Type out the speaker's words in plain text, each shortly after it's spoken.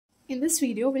In this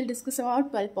video, we'll discuss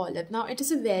about pulp polyp. Now, it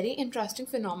is a very interesting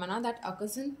phenomena that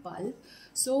occurs in pulp.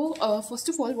 So, first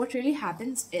of all, what really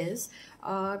happens is,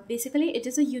 basically, it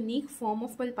is a unique form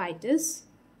of pulpitis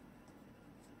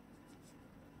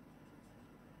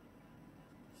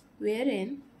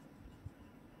wherein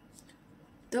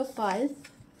the pulp,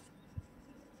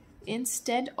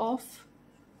 instead of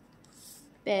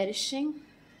perishing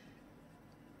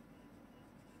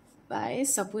by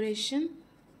suppuration,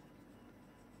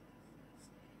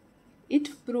 it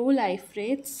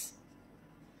proliferates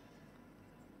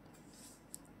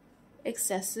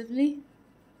excessively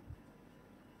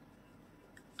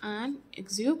and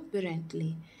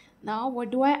exuberantly. Now, what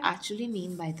do I actually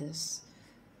mean by this?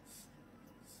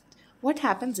 What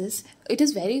happens is, it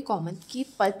is very common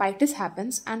that pulpitis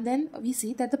happens and then we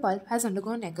see that the pulp has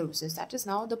undergone necrosis. That is,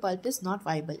 now the pulp is not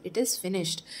viable, it is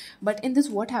finished. But in this,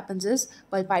 what happens is,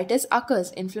 pulpitis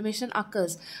occurs, inflammation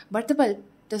occurs, but the pulp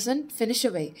doesn't finish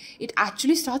away. It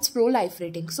actually starts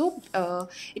proliferating. So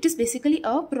it is basically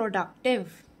a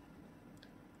productive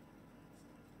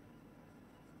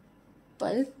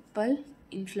pulpal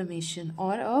inflammation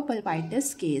or a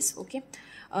pulpitis case. Okay.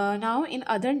 Now, in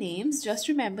other names, just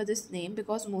remember this name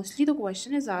because mostly the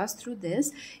question is asked through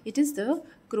this. It is the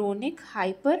chronic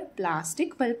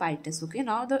hyperplastic pulpitis. Okay.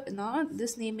 Now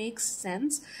this name makes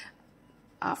sense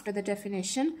after the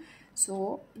definition.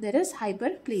 So there is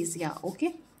hyperplasia.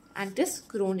 Okay, and it is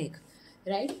chronic.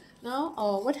 Right now,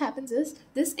 what happens is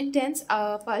this intense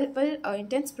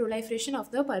intense proliferation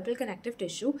of the pulpal connective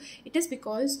tissue. It is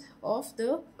because of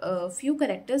the few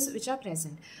characters which are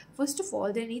present. First of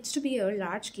all, there needs to be a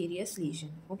large carious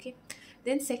lesion. Okay.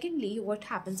 Then secondly, what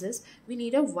happens is we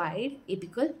need a wide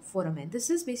apical foramen. This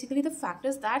is basically the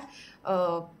factors that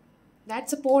that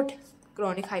support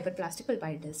chronic hyperplastic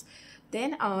pulpitis.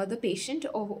 Then the patient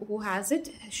who has it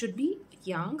should be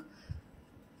young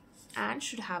and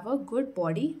should have a good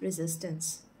body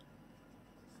resistance.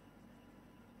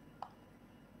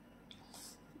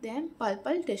 Then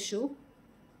pulpal tissue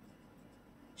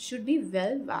should be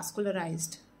well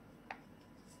vascularized.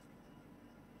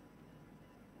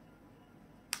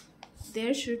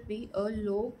 There should be a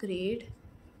low grade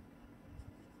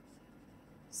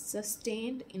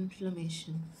sustained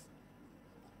inflammation.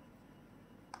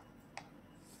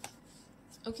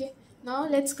 Okay. Now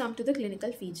let's come to the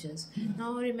clinical features.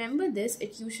 Now remember this,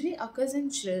 it usually occurs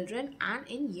in children and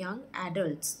in young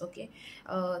adults. Okay,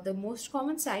 the most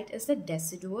common site is the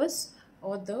deciduous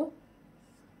or the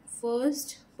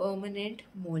first permanent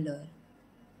molar.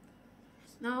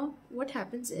 Now what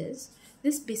happens is,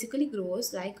 this basically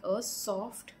grows like a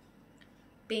soft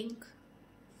pink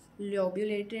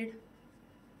lobulated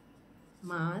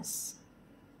mass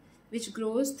which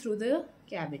grows through the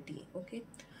cavity. Okay.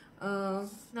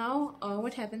 Now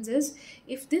what happens is,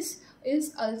 if this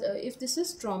is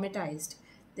traumatized,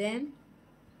 then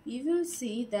we will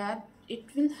see that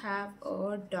it will have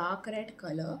a dark red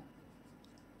color.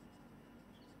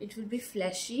 It will be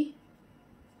fleshy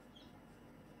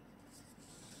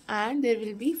and there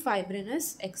will be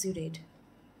fibrinous exudate.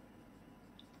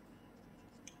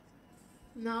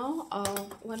 Now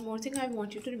one more thing I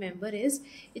want you to remember is,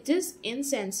 it is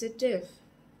insensitive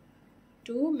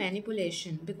to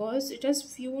manipulation because it has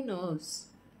few nerves.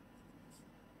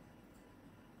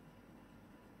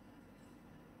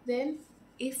 Then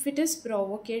if it is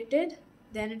provocated,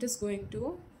 then it is going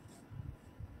to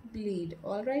bleed.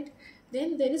 All right.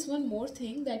 Then there is one more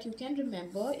thing that you can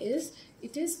remember is,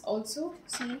 it is also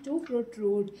seen to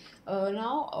protrude.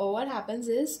 Now what happens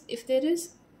is, if there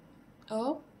is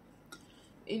a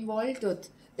involved tooth,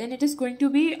 then it is going to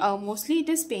be mostly it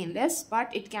is painless,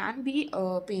 but it can be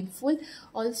painful.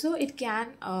 Also, it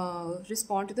can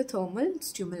respond to the thermal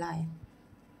stimuli.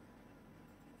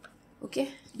 Okay.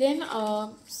 Then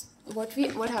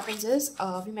what happens is,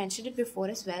 we mentioned it before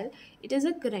as well, it is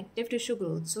a connective tissue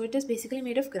growth. So it is basically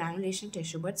made of granulation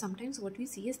tissue, but sometimes what we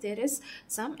see is there is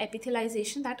some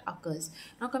epithelialization that occurs.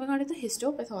 Now coming on to the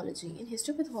histopathology. In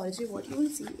histopathology, what you will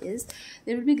see is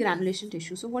there will be granulation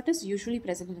tissue. So what is usually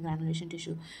present in granulation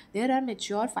tissue? There are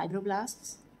mature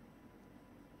fibroblasts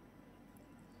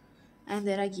and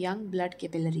there are young blood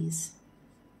capillaries.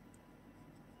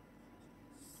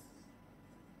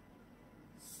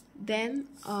 Then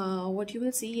what you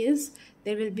will see is,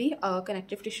 there will be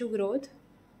connective tissue growth,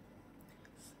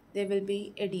 there will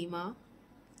be edema,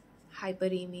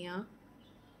 hyperemia,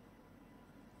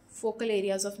 focal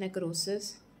areas of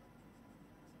necrosis.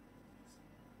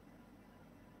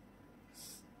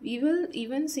 We will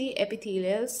even see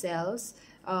epithelial cells.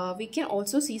 We can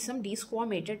also see some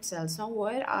desquamated cells. Now,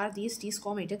 where are these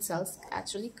desquamated cells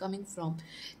actually coming from?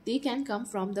 They can come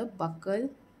from the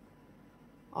buccal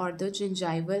or the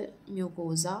gingival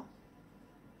mucosa,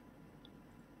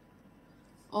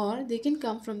 or they can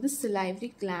come from the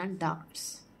salivary gland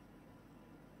ducts.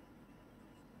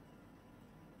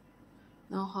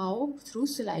 Now how? Through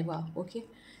saliva. Okay,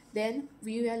 then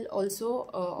we will also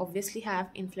obviously have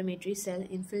inflammatory cell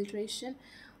infiltration.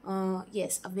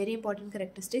 Yes, a very important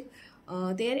characteristic.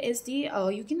 There is the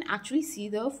you can actually see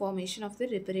the formation of the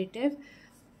reparative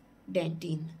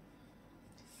dentine.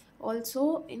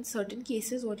 Also, in certain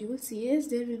cases, what you will see is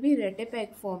there will be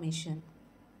retipeg formation.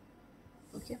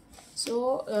 Okay,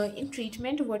 so in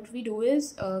treatment, what we do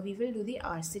is we will do the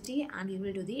RCT and we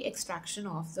will do the extraction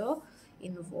of the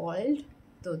involved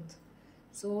tooth.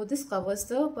 So this covers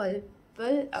the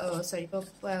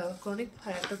chronic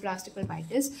hyperplastic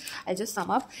pulpitis. I'll just sum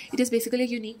up. It is basically a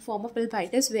unique form of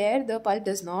pulpitis where the pulp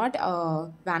does not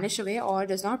vanish away or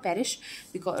does not perish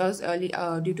because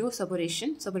due to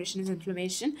suppuration is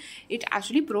inflammation. It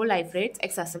actually proliferates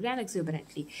excessively and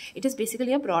exuberantly. It is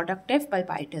basically a productive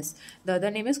pulpitis. The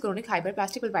other name is chronic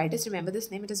hyperplastic pulpitis. Remember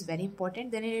this name, it is very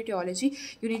important. Then in etiology,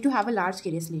 you need to have a large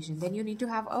carious lesion. Then you need to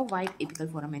have a wide apical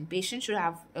foramen. Patient should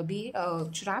have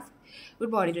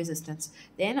good body resistance.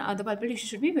 Then the pulpal tissue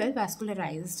should be well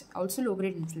vascularized. Also low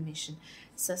grade inflammation.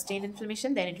 Sustained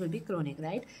inflammation, then it will be chronic,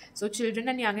 right? So children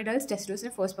and young adults, deciduous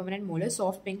in first permanent molar,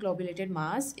 soft pink lobulated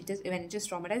mass. It is when it is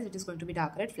traumatized, it is going to be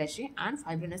dark red, fleshy, and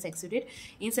fibrinous exudate.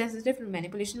 Insensitive to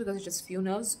manipulation because it has few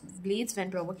nerves, bleeds when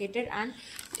provocated, and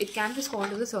it can respond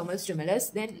to the thermal stimulus.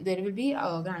 Then there will be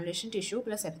granulation tissue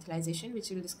plus epithelialization, which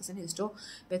we will discuss in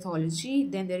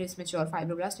histopathology. Then there is mature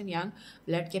fibroblast in young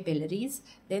blood capillaries.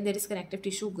 Then there is connective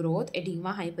tissue growth,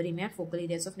 edema, hyperemia, and focal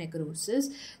areas of necrosis.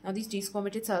 Now these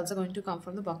desquamated cells are going to come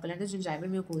from the buccal and the gingival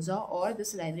mucosa or the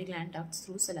salivary gland ducts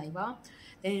through saliva.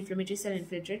 Then inflammatory cell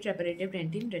infiltrate, reparative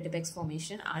dentine, retipex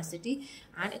formation, RCT,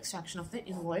 and extraction of the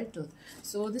involved tooth.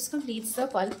 So this completes the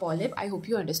pulp polyp. I hope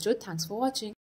you understood. Thanks for watching.